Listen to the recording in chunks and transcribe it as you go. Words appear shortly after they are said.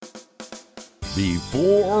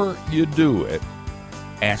Before you do it,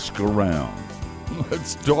 ask around.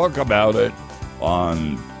 Let's talk about it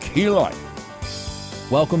on Key Life.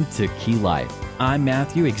 Welcome to Key Life. I'm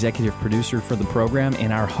Matthew, executive producer for the program,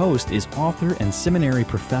 and our host is author and seminary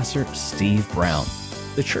professor Steve Brown.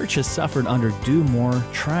 The church has suffered under do more,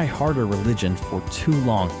 try harder religion for too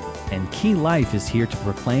long, and Key Life is here to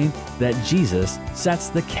proclaim that Jesus sets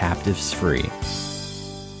the captives free.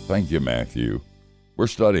 Thank you, Matthew. We're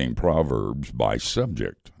studying Proverbs by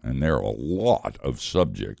subject, and there are a lot of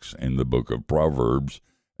subjects in the book of Proverbs,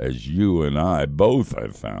 as you and I both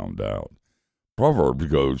have found out. Proverbs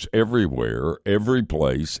goes everywhere, every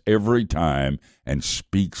place, every time, and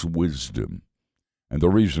speaks wisdom. And the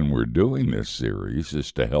reason we're doing this series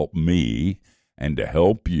is to help me and to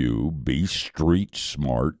help you be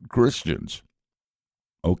street-smart Christians.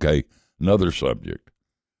 Okay, another subject.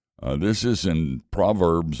 This is in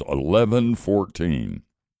Proverbs 11:14.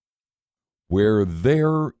 Where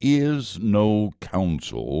there is no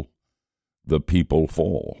counsel, the people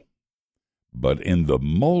fall. But in the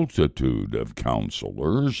multitude of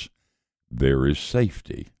counselors, there is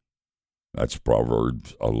safety. That's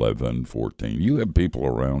Proverbs 11:14. You have people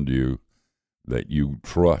around you that you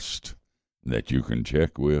trust, that you can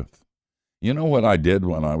check with. You know what I did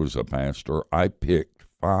when I was a pastor? I picked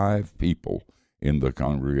 5 people in the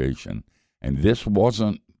congregation, and this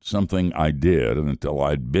wasn't something I did until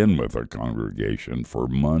I'd been with a congregation for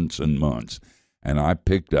months and months, and I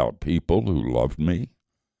picked out people who loved me,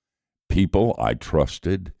 people I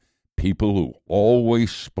trusted, people who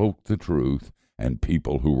always spoke the truth, and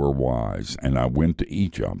people who were wise, and I went to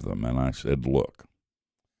each of them and I said, look,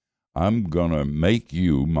 I'm going to make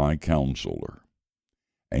you my counselor.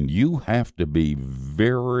 And you have to be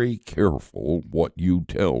very careful what you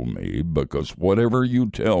tell me, because whatever you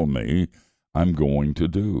tell me, I'm going to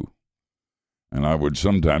do. And I would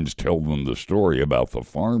sometimes tell them the story about the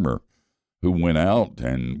farmer who went out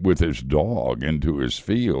and with his dog into his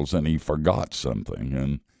fields, and he forgot something.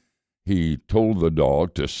 And he told the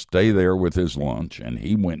dog to stay there with his lunch, and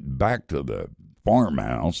he went back to the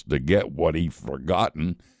farmhouse to get what he'd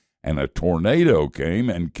forgotten, and a tornado came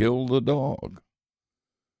and killed the dog.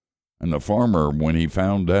 And the farmer, when he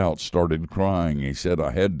found out, started crying. He said,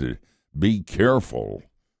 I had to be careful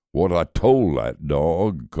what I told that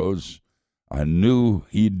dog because I knew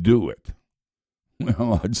he'd do it.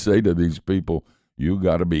 Well, I'd say to these people, you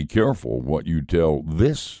got to be careful what you tell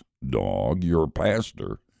this dog, your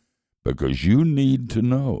pastor, because you need to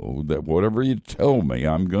know that whatever you tell me,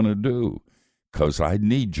 I'm going to do, because I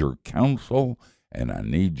need your counsel, and I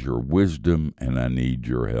need your wisdom, and I need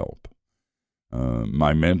your help.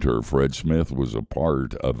 My mentor, Fred Smith, was a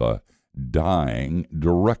part of a dying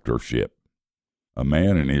directorship. A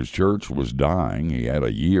man in his church was dying. He had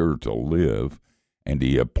a year to live, and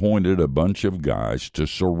he appointed a bunch of guys to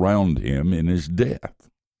surround him in his death.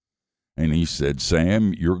 And he said,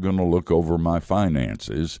 Sam, you're going to look over my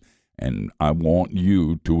finances, and I want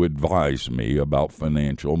you to advise me about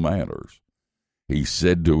financial matters. He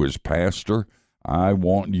said to his pastor, I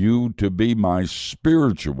want you to be my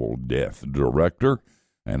spiritual death director,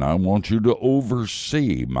 and I want you to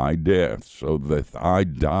oversee my death so that I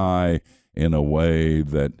die in a way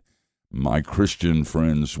that my Christian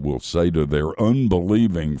friends will say to their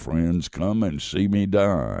unbelieving friends, come and see me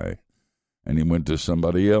die. And he went to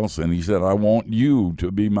somebody else and he said, I want you to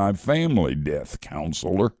be my family death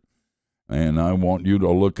counselor, and I want you to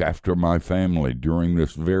look after my family during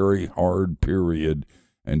this very hard period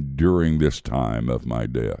and during this time of my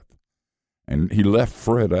death. And he left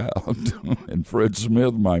Fred out. And Fred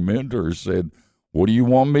Smith, my mentor, said, what do you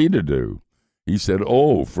want me to do? He said,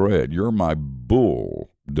 oh, Fred, you're my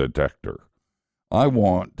bull detector. I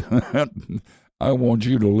want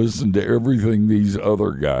you to listen to everything these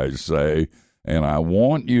other guys say, and I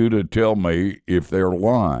want you to tell me if they're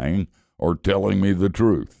lying or telling me the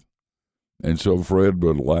truth. And so Fred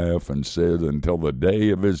would laugh and said, until the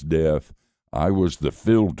day of his death, I was the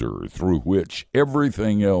filter through which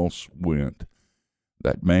everything else went.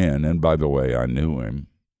 That man, and by the way, I knew him.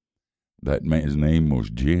 That man's name was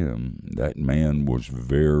Jim. That man was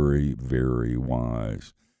very, very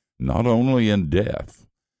wise. Not only in death,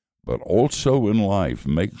 but also in life.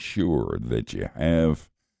 Make sure that you have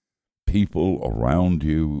people around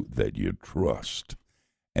you that you trust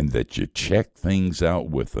and that you check things out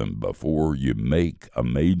with them before you make a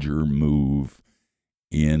major move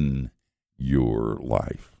in your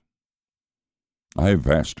life. I have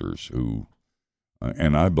pastors who,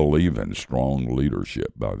 and I believe in strong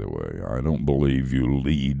leadership, by the way. I don't believe you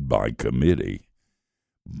lead by committee.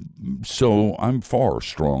 So I'm for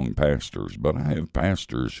strong pastors, but I have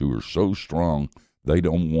pastors who are so strong They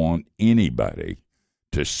don't want anybody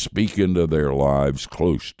to speak into their lives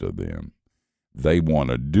close to them. They want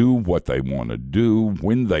to do what they want to do,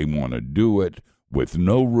 when they want to do it, with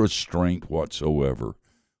no restraint whatsoever.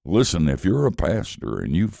 Listen, if you're a pastor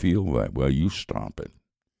and you feel that way, you stop it.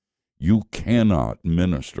 You cannot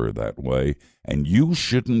minister that way, and you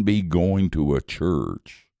shouldn't be going to a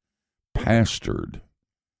church pastored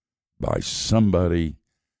by somebody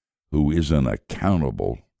who isn't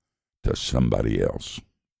accountable to somebody else.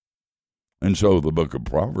 And so the book of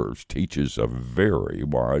Proverbs teaches a very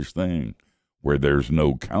wise thing. Where there's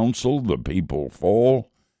no counsel, the people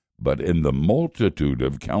fall, but in the multitude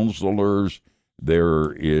of counselors,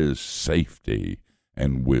 there is safety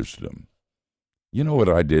and wisdom. You know what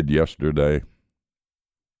I did yesterday?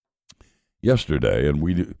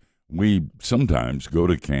 And we sometimes go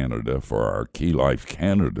to Canada for our Key Life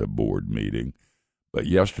Canada board meeting, but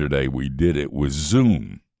yesterday we did it with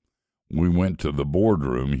Zoom. We went to the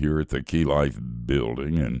boardroom here at the Key Life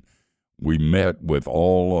building, and we met with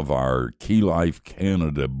all of our Key Life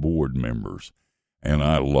Canada board members, and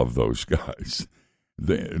I love those guys.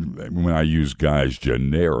 When I use guys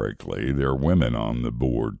generically, there are women on the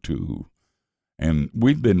board too. And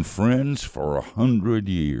we've been friends for 100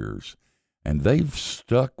 years, and they've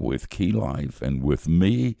stuck with Key Life and with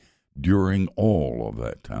me during all of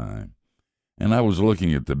that time. And I was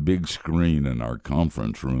looking at the big screen in our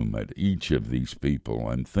conference room at each of these people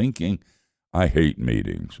and thinking, I hate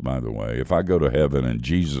meetings, by the way. If I go to heaven and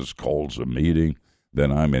Jesus calls a meeting,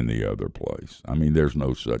 then I'm in the other place. I mean, there's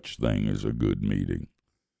no such thing as a good meeting.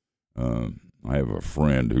 I have a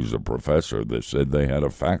friend who's a professor that said they had a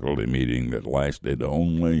faculty meeting that lasted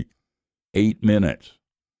only 8 minutes.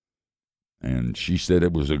 And she said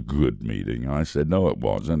it was a good meeting. I said, no, it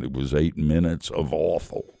wasn't. It was 8 minutes of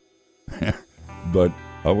awful. But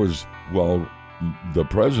while the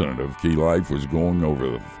president of Key Life was going over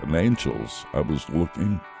the financials, I was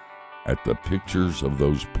looking at the pictures of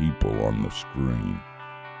those people on the screen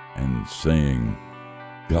and saying,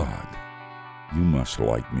 God, you must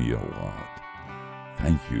like me a lot.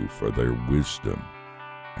 Thank you for their wisdom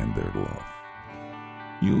and their love.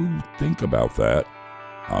 You think about that.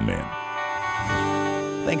 Amen.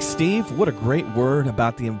 Thanks, Steve. What a great word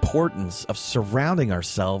about the importance of surrounding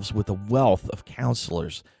ourselves with a wealth of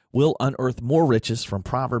counselors. We'll unearth more riches from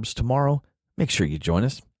Proverbs tomorrow. Make sure you join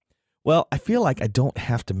us. Well, I feel like I don't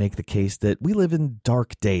have to make the case that we live in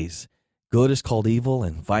dark days. Good is called evil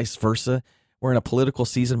and vice versa. We're in a political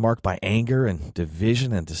season marked by anger and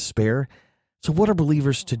division and despair. So what are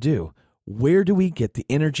believers to do? Where do we get the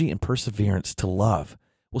energy and perseverance to love?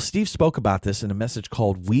 Well, Steve spoke about this in a message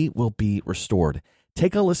called We Will Be Restored.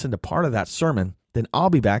 Take a listen to part of that sermon, then I'll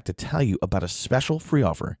be back to tell you about a special free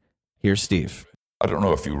offer. Here's Steve. I don't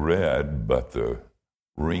know if you read, but the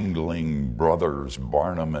Ringling Brothers,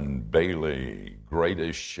 Barnum and Bailey,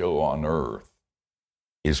 greatest show on earth,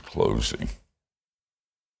 is closing.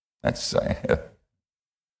 That's sad.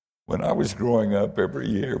 When I was growing up, every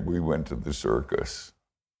year we went to the circus.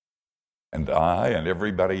 And I and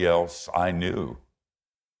everybody else I knew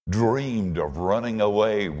dreamed of running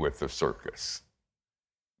away with the circus.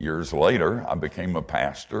 Years later, I became a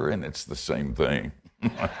pastor, and it's the same thing.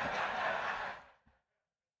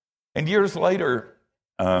 And years later,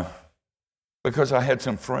 because I had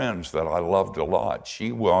some friends that I loved a lot,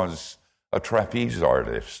 she was a trapeze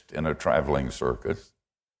artist in a traveling circus,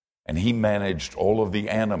 and he managed all of the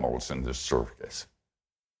animals in the circus.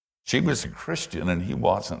 She was a Christian, and he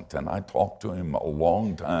wasn't, and I talked to him a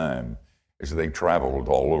long time as they traveled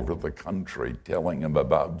all over the country, telling him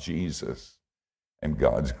about Jesus and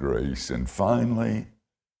God's grace. And finally,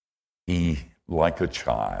 he, like a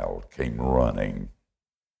child, came running.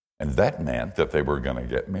 And that meant that they were going to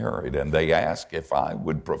get married. And they asked if I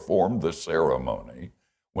would perform the ceremony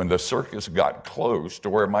when the circus got close to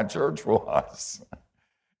where my church was.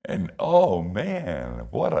 And oh man,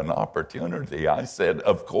 what an opportunity. I said,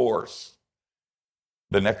 of course.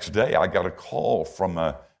 The next day, I got a call from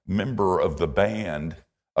a member of the band,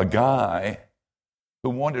 a guy who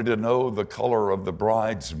wanted to know the color of the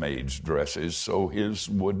bridesmaids' dresses so his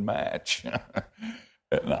would match.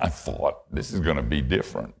 And I thought, this is going to be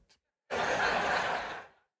different.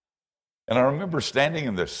 And I remember standing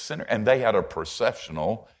in the center, and they had a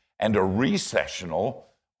processional and a recessional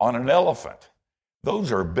on an elephant.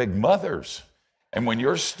 Those are big mothers. And when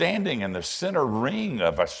you're standing in the center ring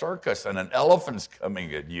of a circus and an elephant's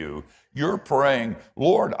coming at you, you're praying,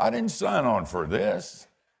 Lord, I didn't sign on for this.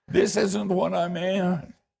 This isn't what I'm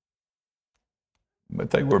in.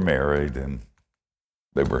 But they were married and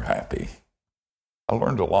they were happy. I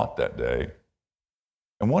learned a lot that day.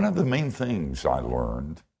 And one of the main things I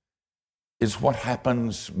learned is what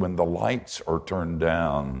happens when the lights are turned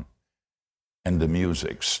down and the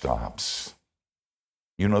music stops.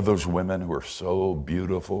 You know those women who are so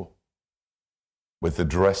beautiful with the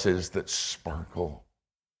dresses that sparkle?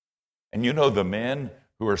 And you know the men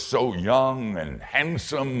who are so young and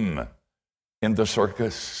handsome in the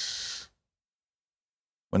circus?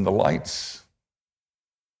 When the lights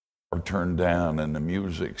are turned down and the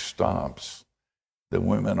music stops, the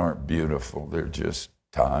women aren't beautiful, they're just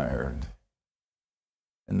tired.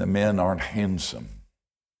 And the men aren't handsome.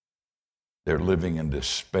 They're living in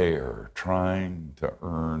despair, trying to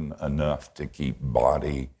earn enough to keep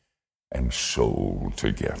body and soul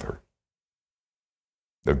together.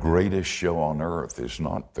 The greatest show on earth is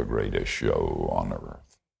not the greatest show on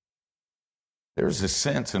earth. There's a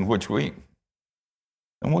sense in which we're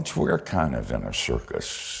kind of in a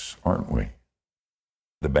circus, aren't we?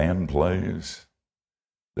 The band plays,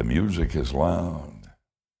 the music is loud,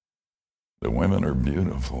 the women are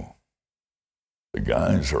beautiful, the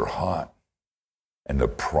guys are hot, and the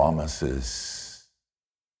promises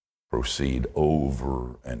proceed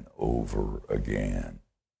over and over again.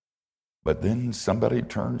 But then somebody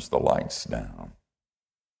turns the lights down,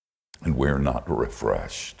 and we're not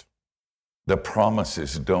refreshed. The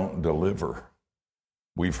promises don't deliver.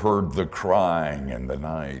 We've heard the crying in the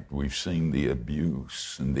night. We've seen the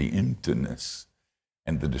abuse and the emptiness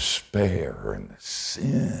and the despair and the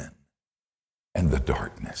sin and the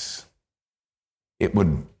darkness. It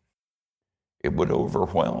would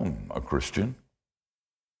overwhelm a Christian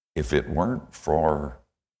if it weren't for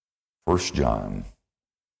 1 John,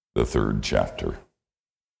 the 3rd chapter.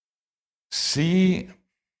 See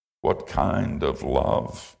what kind of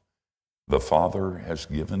love the Father has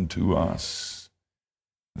given to us,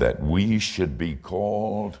 that we should be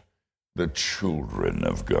called the children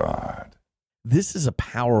of God. This is a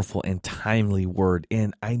powerful and timely word,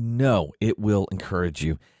 and I know it will encourage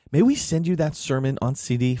you. May we send you that sermon on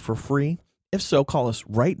CD for free? If so, call us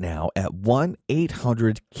right now at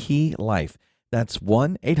 1-800-KEY-LIFE. That's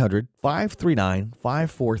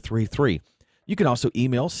 1-800-539-5433. You can also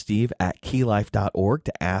email steve@keylife.org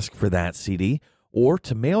to ask for that CD, or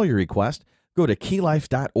to mail your request, go to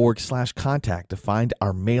keylife.org/contact to find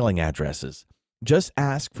our mailing addresses. Just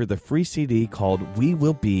ask for the free CD called We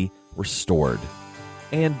Will Be Restored.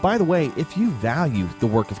 And by the way, if you value the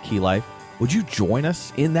work of Key Life, would you join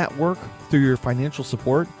us in that work through your financial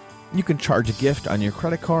support? You can charge a gift on your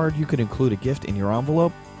credit card, you can include a gift in your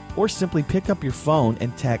envelope, or simply pick up your phone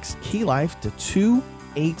and text Key Life to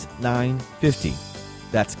 28950.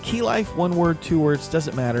 That's Key Life, one word, two words,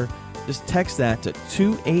 doesn't matter. Just text that to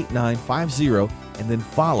 28950 and then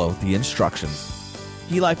follow the instructions.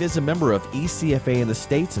 Key Life is a member of ECFA in the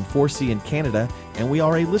States and 4C in Canada, and we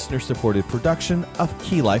are a listener-supported production of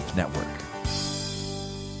Key Life Network.